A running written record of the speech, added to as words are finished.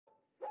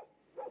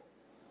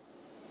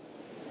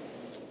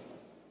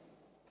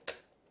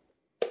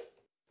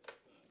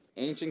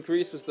Ancient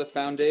Greece was the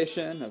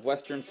foundation of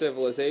Western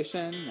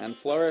civilization and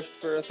flourished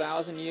for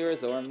 1,000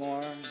 years or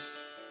more,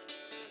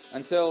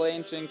 until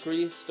ancient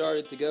Greece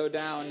started to go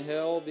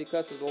downhill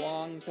because of the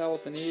long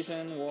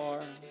Peloponnesian War.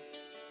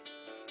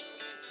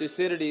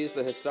 Thucydides,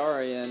 the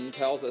historian,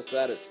 tells us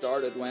that it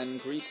started when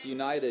Greeks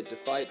united to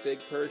fight big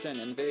Persian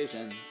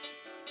invasions.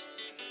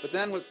 But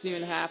then what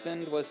soon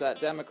happened was that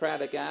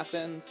democratic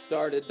Athens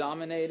started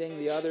dominating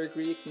the other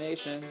Greek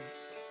nations.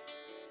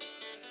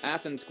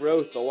 Athens'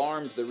 growth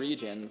alarmed the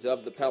regions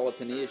of the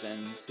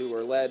Peloponnesians, who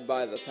were led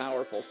by the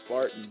powerful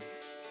Spartans.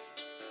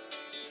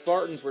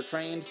 Spartans were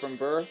trained from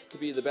birth to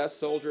be the best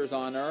soldiers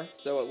on earth,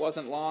 so it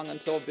wasn't long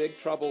until big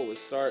trouble was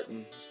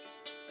starting.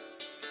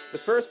 The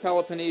first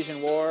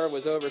Peloponnesian War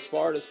was over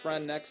Sparta's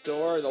friend next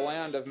door, the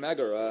land of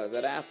Megara,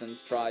 that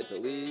Athens tried to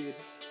lead.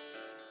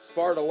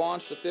 Sparta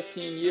launched a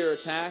 15-year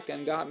attack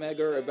and got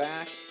Megara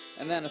back,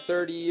 and then a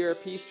 30-year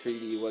peace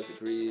treaty was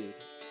agreed.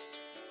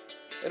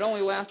 It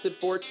only lasted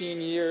 14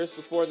 years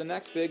before the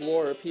next big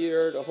war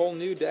appeared, a whole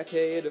new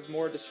decade of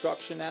more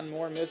destruction and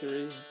more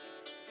misery.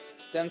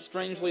 Then,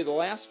 strangely, the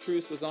last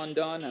truce was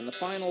undone, and the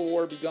final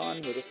war begun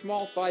with a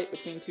small fight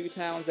between two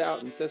towns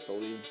out in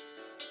Sicily.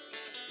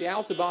 The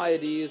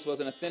Alcibiades was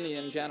an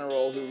Athenian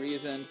general who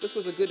reasoned this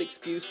was a good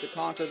excuse to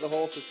conquer the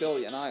whole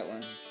Sicilian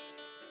island.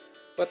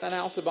 But then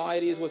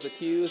Alcibiades was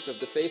accused of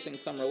defacing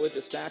some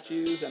religious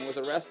statues and was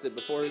arrested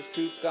before his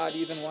troops got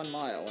even 1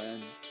 mile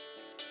in.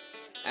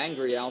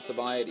 Angry,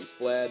 Alcibiades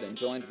fled and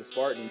joined the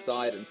Spartan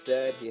side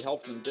instead. He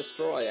helped them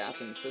destroy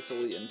Athens'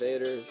 Sicily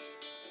invaders.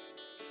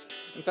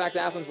 In fact,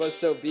 Athens was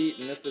so beat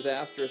in this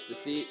disastrous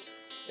defeat,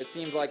 it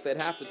seemed like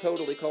they'd have to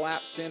totally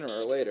collapse sooner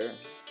or later.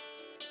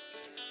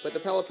 But the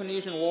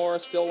Peloponnesian War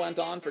still went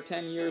on for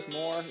 10 years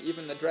more.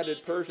 Even the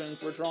dreaded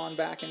Persians were drawn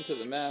back into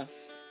the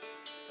mess.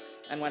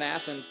 And when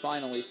Athens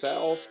finally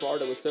fell,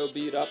 Sparta was so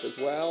beat up as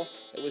well,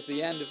 it was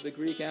the end of the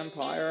Greek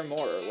Empire,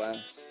 more or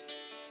less.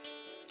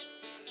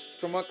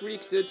 From what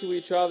Greeks did to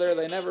each other,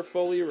 they never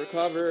fully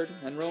recovered,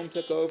 and Rome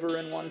took over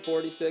in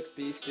 146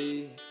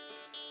 BC.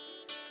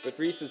 But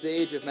Greece's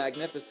age of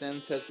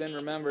magnificence has been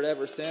remembered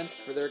ever since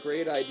for their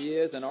great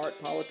ideas in art,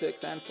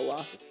 politics, and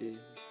philosophy.